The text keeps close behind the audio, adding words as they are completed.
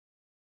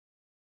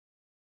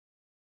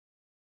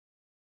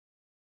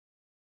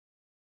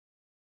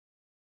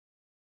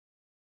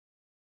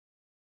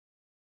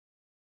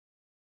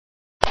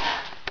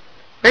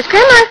Where's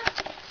Grandma?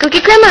 Go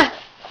get Grandma.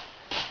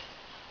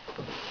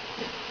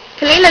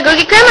 Kalila, go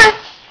get Grandma.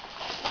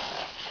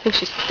 I think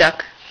she's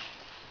stuck.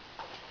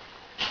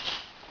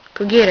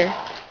 Go get her.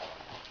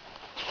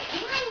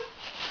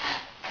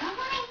 Come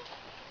on.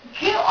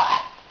 Jewell.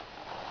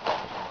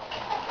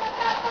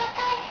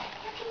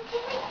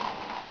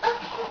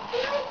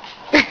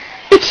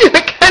 She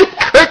looked kind of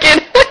crooked.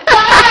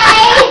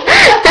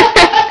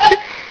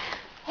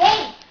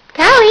 Hey.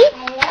 Callie.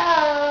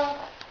 Hello.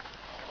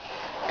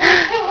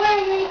 Where are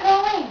you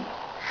going?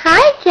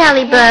 Hi,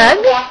 Callie Bug.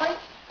 Backwards?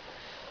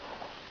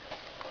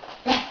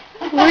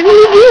 What are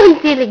you doing,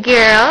 silly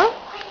girl?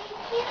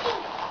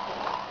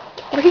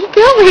 Where are you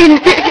going?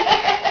 Look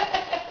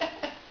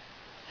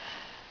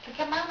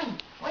at Mommy.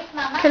 Where's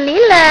Mama?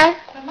 Kalila.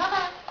 Where's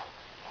Mama?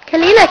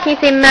 Kalila, can you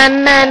say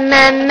mama,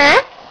 mama?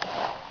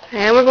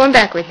 And we're going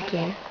backwards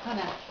again. Hold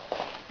on.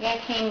 You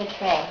gotta clean the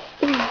tray.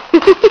 Here's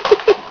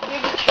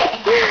the tray.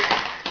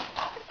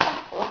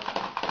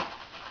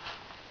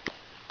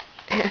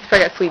 I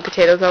got sweet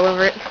potatoes all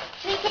over it.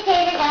 Sweet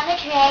potatoes on the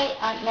tray.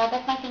 No,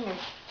 that's my fingers.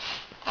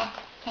 Oh,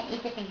 can't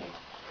eat the fingers.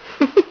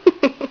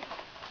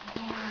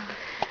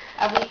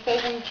 Are we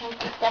saving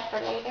chunky stuff for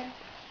later?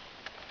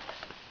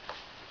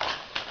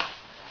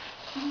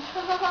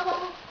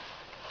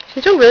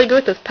 She's doing really good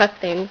with those puff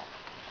things.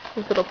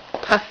 Those little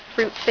puff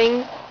fruit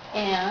things.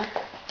 Yeah.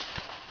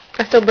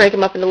 I still break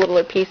them up into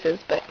littler pieces,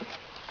 but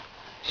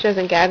she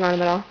doesn't gag on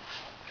them at all.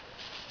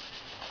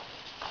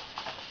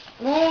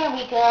 There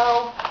we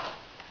go.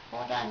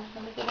 Hold on,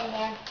 let me get in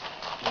there.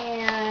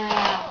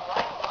 Yeah.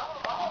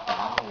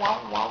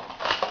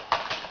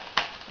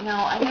 No,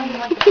 I know you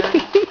want the dirty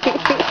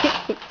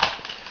sponge.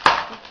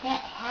 You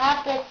can't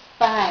have the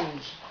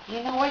sponge.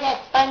 You know where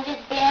that sponge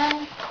has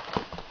been?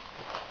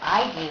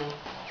 I do.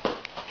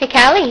 Hey,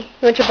 Callie,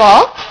 you want your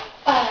ball?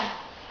 I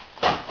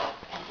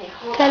say,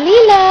 hold on.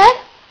 Kalila.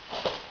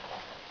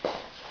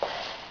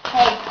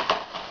 Hey.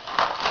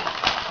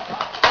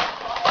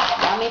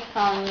 Mommy's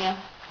calling you.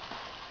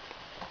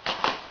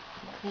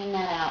 Clean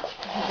that out.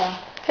 Okay.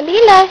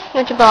 Kalila, you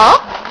want your ball?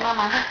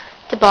 Mama.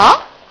 The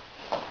ball?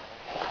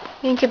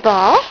 You want your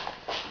ball?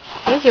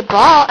 Here's your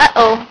ball.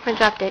 Uh-oh, I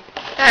dropped it.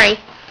 Sorry.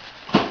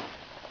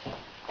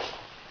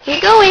 Where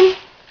you going?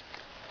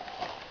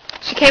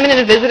 She came in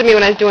and visited me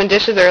when I was doing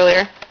dishes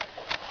earlier.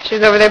 She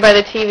was over there by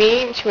the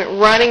TV, and she went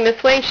running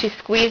this way. She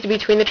squeezed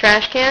between the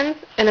trash cans,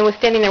 and then was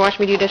standing there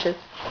watching me do dishes.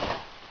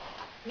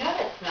 You know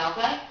what it smells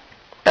like?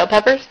 Bell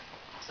peppers? It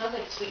smells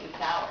like sweet and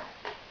sour.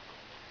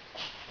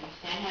 Can you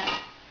stand him?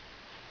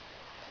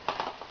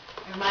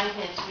 It reminds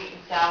me of sweet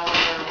and sour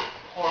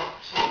or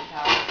sweet and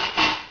sour.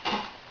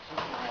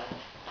 Something like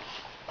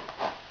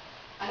that.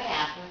 I'm going to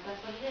ask him if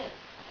that's what it is.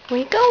 Where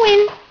you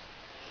going?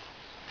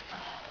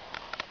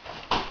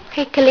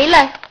 Hey,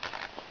 Kalila.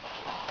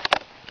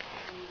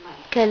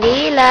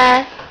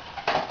 Kalila.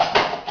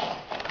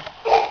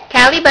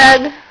 Callie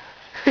Bug.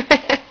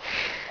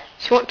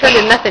 She won't turn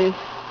to nothing.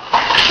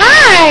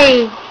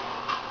 Hi!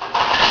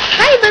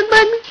 Hi, Bug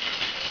Bug.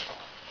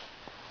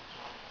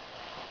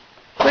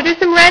 Go do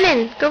some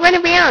running. Go run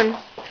around.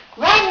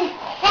 Run!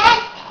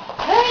 Fast!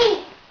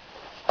 Hurry!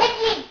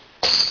 Quickly!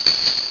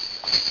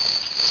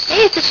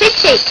 Hey, it's a shake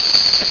shake.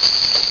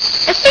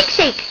 A shake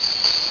shake.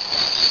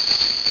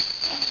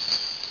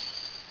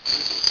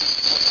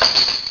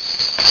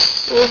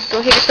 Ooh,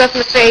 don't hit yourself in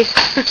the face.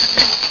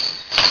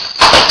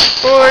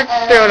 Or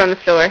throw it on the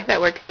floor. That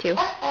works too.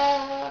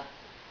 Uh-oh.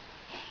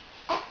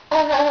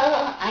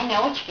 Uh-oh. I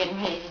know what you're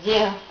getting ready to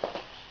do.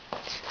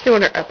 She's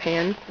doing her up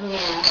hand.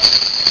 Yeah.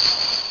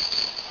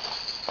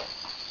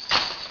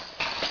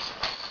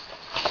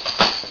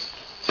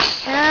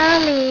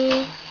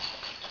 Callie.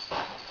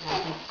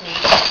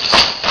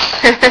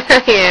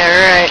 Yeah,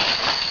 right.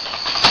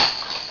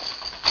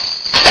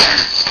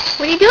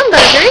 What are you doing,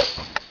 Buzzard?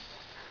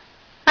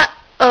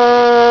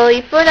 Uh-oh,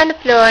 you fell on the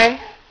floor.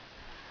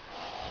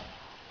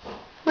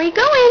 Where you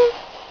going?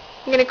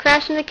 You gonna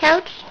crash on the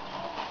couch?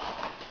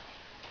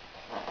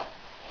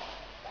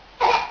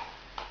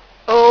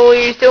 Oh,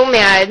 you're so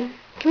mad.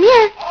 Come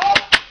here.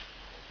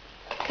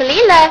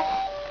 Kalila.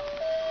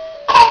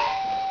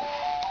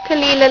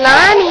 Kalila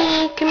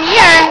Lani, come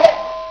here.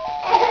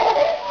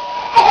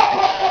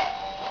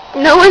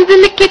 No one's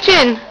in the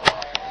kitchen.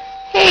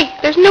 Hey,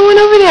 there's no one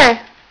over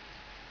there.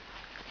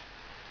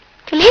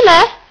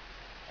 Kalila?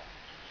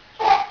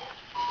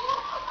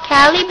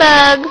 Callie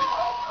Bug.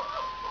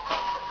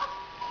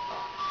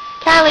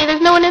 Callie,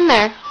 there's no one in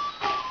there.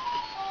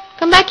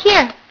 Come back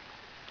here.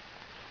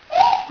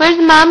 Where's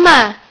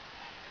Mama?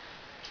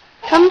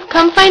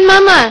 Come find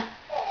Mama.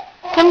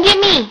 Come get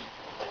me.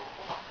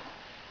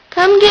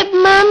 Come get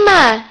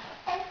Mama.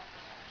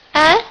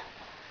 Huh?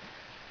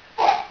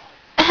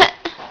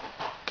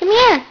 Come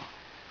here.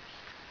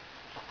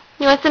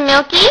 You want some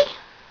milky?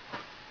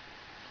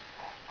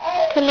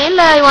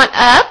 Kalila, you want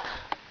up?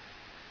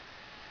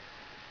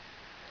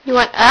 You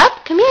want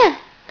up? Come here.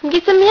 Come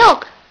get some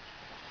milk.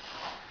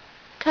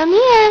 Come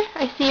here.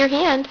 I see your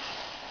hand.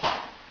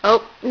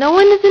 Oh, no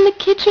one is in the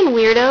kitchen,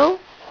 weirdo.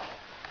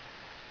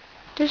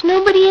 There's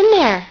nobody in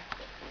there.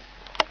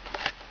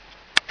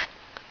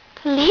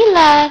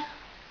 Kalila.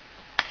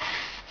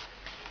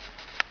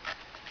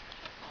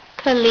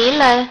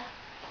 Kalila.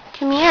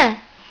 Come here.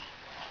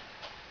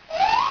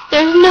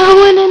 There's no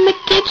one in the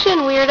kitchen,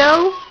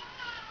 weirdo.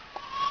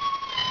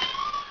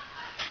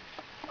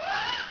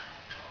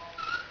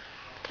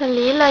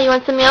 Kalila, you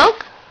want some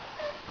milk?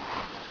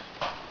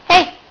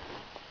 Hey.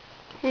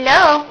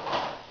 Hello.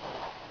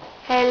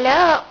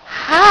 Hello.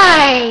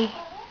 Hi.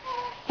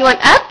 You want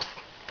ups?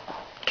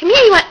 Come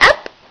here, you want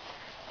up?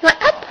 You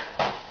want up?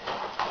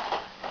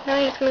 No,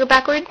 you're just going to go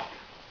backward?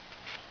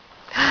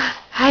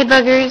 Hi,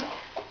 buggers.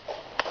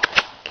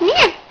 Come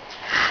here.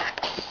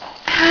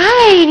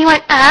 Hi, you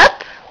want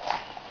up?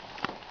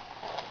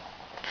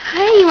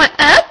 Hi, you want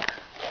up?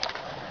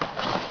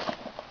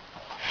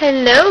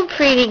 Hello,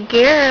 pretty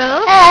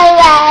girl.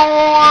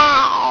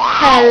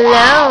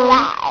 Hello.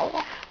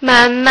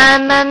 Mama,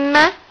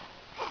 mama.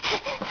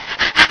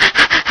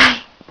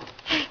 Hi.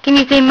 Can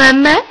you say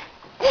mama?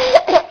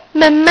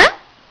 Mama?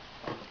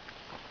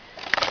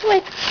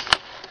 What?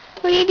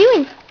 What are you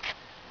doing?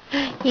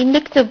 You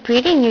look so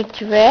pretty in your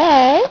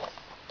dress.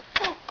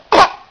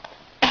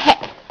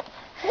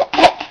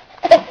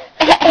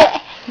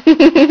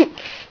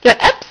 You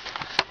want ups?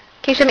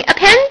 Can you show me up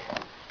hen?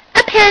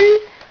 Up hen.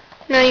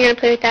 No, you're going to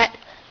play with that.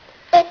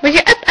 Where's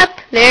your up, up?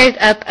 There's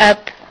up,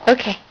 up.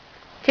 Okay.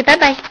 Say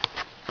bye-bye.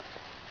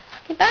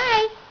 Say bye.